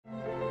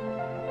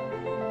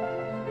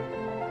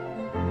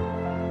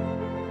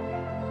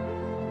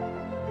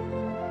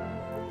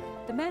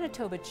The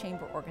Manitoba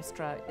Chamber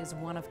Orchestra is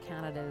one of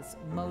Canada's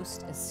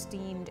most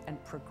esteemed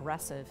and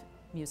progressive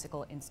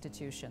musical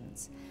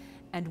institutions,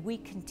 and we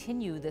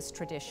continue this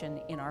tradition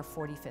in our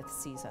 45th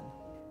season.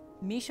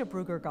 Misha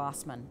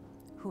Brugger-Gossman,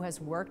 who has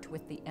worked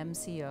with the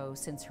MCO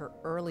since her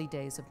early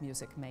days of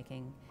music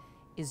making,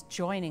 is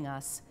joining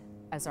us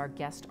as our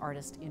guest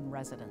artist in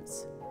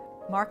residence.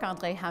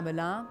 Marc-André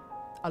Hamelin,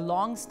 a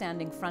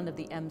long-standing friend of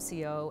the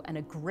MCO and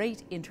a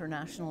great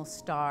international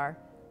star,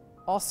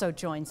 also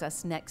joins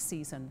us next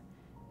season,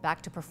 back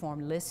to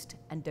perform Liszt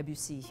and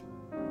Debussy.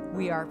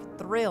 We are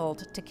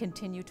thrilled to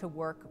continue to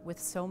work with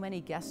so many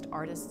guest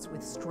artists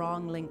with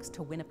strong links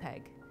to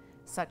Winnipeg,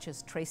 such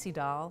as Tracy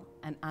Dahl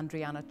and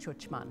Adriana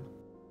Chuchman.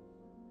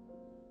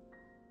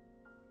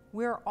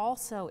 We're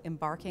also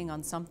embarking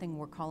on something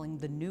we're calling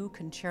the New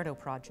Concerto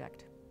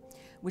Project,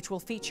 which will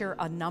feature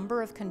a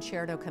number of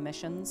concerto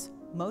commissions,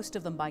 most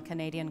of them by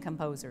Canadian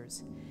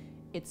composers.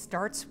 It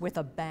starts with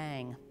a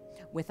bang,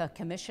 with a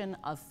commission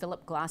of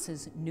Philip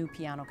Glass's new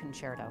piano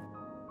concerto.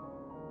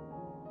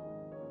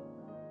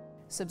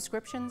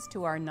 Subscriptions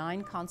to our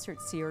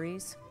 9-concert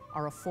series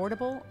are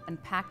affordable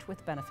and packed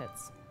with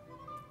benefits.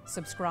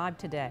 Subscribe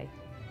today.